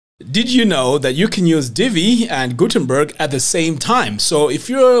Did you know that you can use Divi and Gutenberg at the same time? So if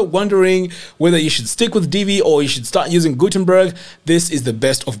you're wondering whether you should stick with Divi or you should start using Gutenberg, this is the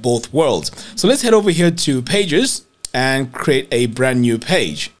best of both worlds. So let's head over here to Pages and create a brand new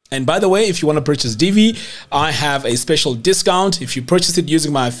page. And by the way, if you want to purchase Divi, I have a special discount. If you purchase it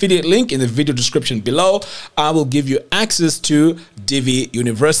using my affiliate link in the video description below, I will give you access to Divi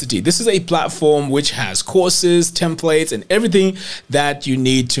University. This is a platform which has courses, templates, and everything that you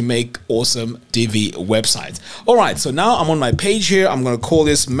need to make awesome Divi websites. All right, so now I'm on my page here. I'm going to call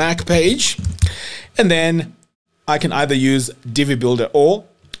this Mac page. And then I can either use Divi Builder or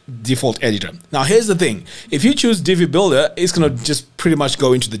default editor. Now here's the thing, if you choose Divi Builder, it's going to just pretty much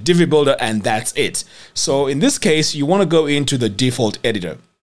go into the Divi Builder and that's it. So in this case, you want to go into the default editor.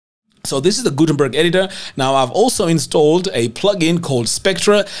 So this is the Gutenberg editor. Now I've also installed a plugin called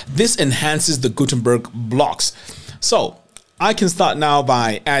Spectra. This enhances the Gutenberg blocks. So I can start now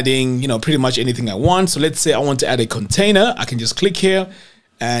by adding, pretty much anything I want. So let's say I want to add a container. I can just click here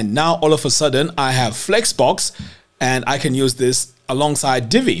and now all of a sudden I have Flexbox and I can use this alongside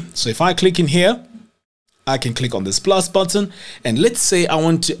Divi. So if I click in here, I can click on this plus button and let's say I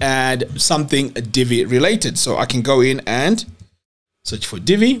want to add something Divi related. So I can go in and search for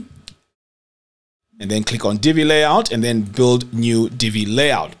Divi and then click on Divi layout and then build new Divi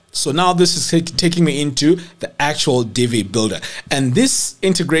layout. So now this is taking me into the actual Divi builder. And this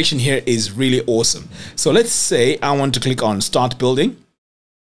integration here is really awesome. So let's say I want to click on start building.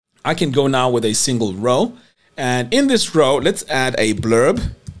 I can go now with a single row. And in this row, let's add a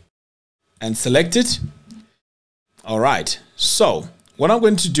blurb and select it. All right. So what I'm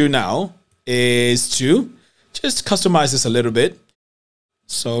going to do now is to just customize this a little bit.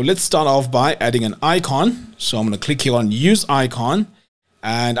 So let's start off by adding an icon. So I'm going to click here on use icon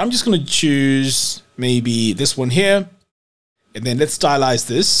and I'm just going to choose maybe this one here. And then let's stylize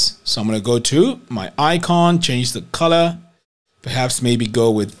this. So I'm going to go to my icon, change the color, perhaps maybe go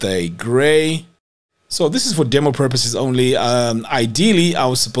with a gray. So this is for demo purposes only. Ideally, I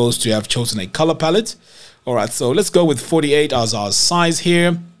was supposed to have chosen a color palette. All right, so let's go with 48 as our size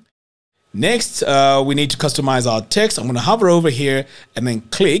here. Next, we need to customize our text. I'm going to hover over here and then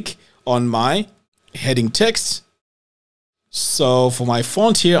click on my heading text. So for my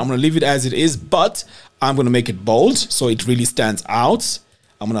font here, I'm going to leave it as it is, but I'm going to make it bold so it really stands out.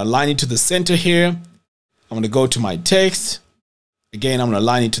 I'm going to align it to the center here. I'm going to go to my text. Again, I'm going to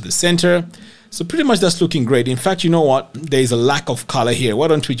align it to the center. So pretty much that's looking great. In fact, you know what? There's a lack of color here. Why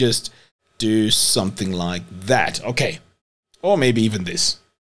don't we just do something like that? Okay. Or maybe even this.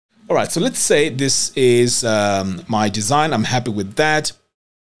 All right. So let's say this is my design. I'm happy with that.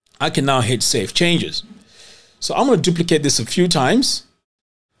 I can now hit save changes. So I'm going to duplicate this a few times.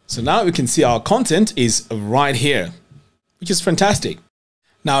 So now we can see our content is right here, which is fantastic.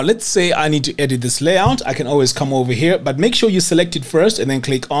 Now, let's say I need to edit this layout. I can always come over here, but make sure you select it first and then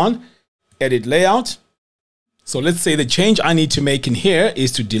click on edit layout. So let's say the change I need to make in here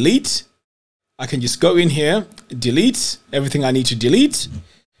is to delete. I can just go in here, delete everything I need to delete,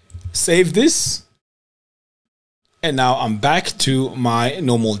 save this. And now I'm back to my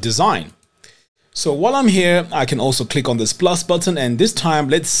normal design. So while I'm here, I can also click on this plus button. And this time,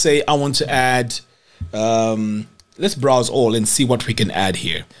 let's say I want to add, let's browse all and see what we can add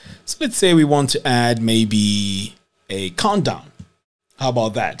here. So let's say we want to add maybe a countdown. How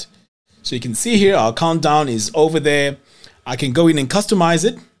about that? So you can see here, our countdown is over there. I can go in and customize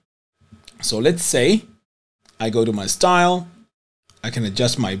it. So let's say I go to my style. I can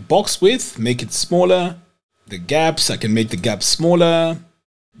adjust my box width, make it smaller. The gaps, I can make the gaps smaller.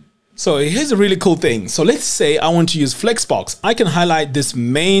 So here's a really cool thing. So let's say I want to use Flexbox. I can highlight this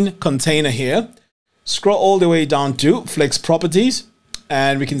main container here, scroll all the way down to Flex Properties.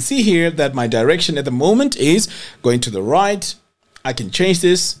 And we can see here that my direction at the moment is going to the right. I can change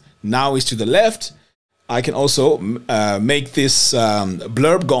this. Now is to the left. I can also make this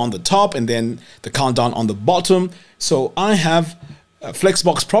blurb go on the top and then the countdown on the bottom. So I have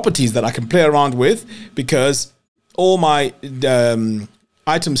Flexbox properties that I can play around with because all my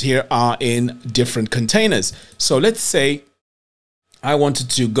items here are in different containers. So let's say I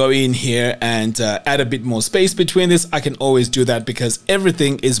wanted to go in here and add a bit more space between this. I can always do that because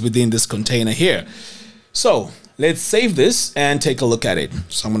everything is within this container here. So let's save this and take a look at it.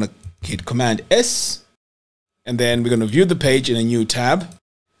 So I'm going to hit Command S and then we're going to view the page in a new tab.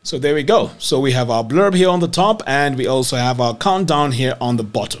 So there we go. So we have our blurb here on the top and we also have our countdown here on the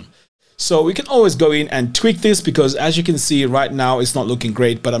bottom. So we can always go in and tweak this because as you can see right now, it's not looking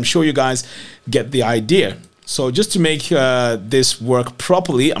great, but I'm sure you guys get the idea. So just to make this work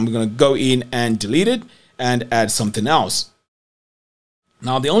properly, I'm going to go in and delete it and add something else.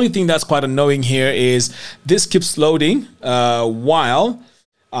 Now, the only thing that's quite annoying here is this keeps loading while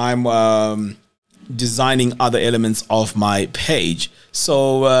I'm designing other elements of my page.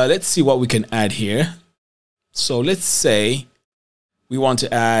 So let's see what we can add here. So let's say we want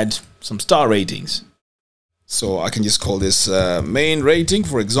to add some star ratings. So I can just call this main rating,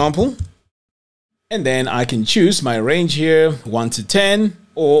 for example. And then I can choose my range here, 1 to 10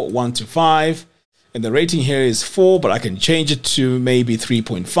 or 1 to 5. And the rating here is 4, but I can change it to maybe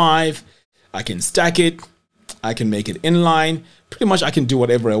 3.5. I can stack it. I can make it inline. Pretty much I can do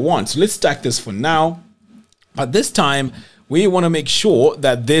whatever I want. So let's stack this for now. But this time, we want to make sure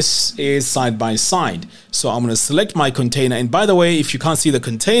that this is side by side. So I'm going to select my container. And by the way, if you can't see the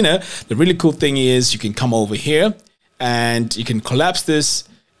container, the really cool thing is you can come over here and you can collapse this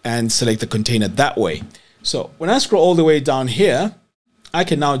and select the container that way. So when I scroll all the way down here, I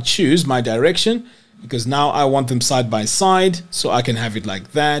can now choose my direction because now I want them side by side. So I can have it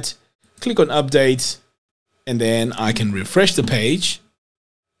like that. Click on update and then I can refresh the page.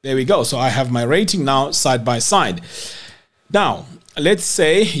 There we go. So I have my rating now side by side. Now, let's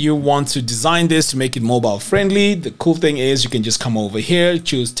say you want to design this to make it mobile friendly. The cool thing is you can just come over here,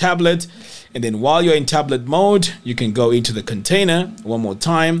 choose tablet, and then while you're in tablet mode, you can go into the container one more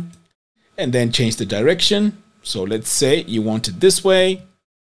time and then change the direction. So let's say you want it this way,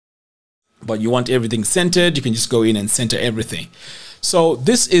 but you want everything centered. You can just go in and center everything. So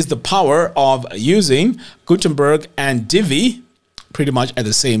this is the power of using Gutenberg and Divi pretty much at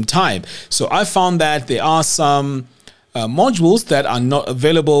the same time. So I found that there are some modules that are not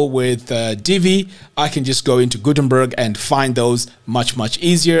available with Divi. I can just go into Gutenberg and find those much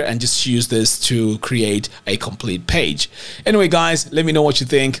easier and just use this to create a complete page. Anyway, guys, let me know what you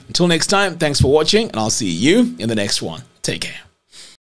think. Until next time, thanks for watching and I'll see you in the next one. Take care.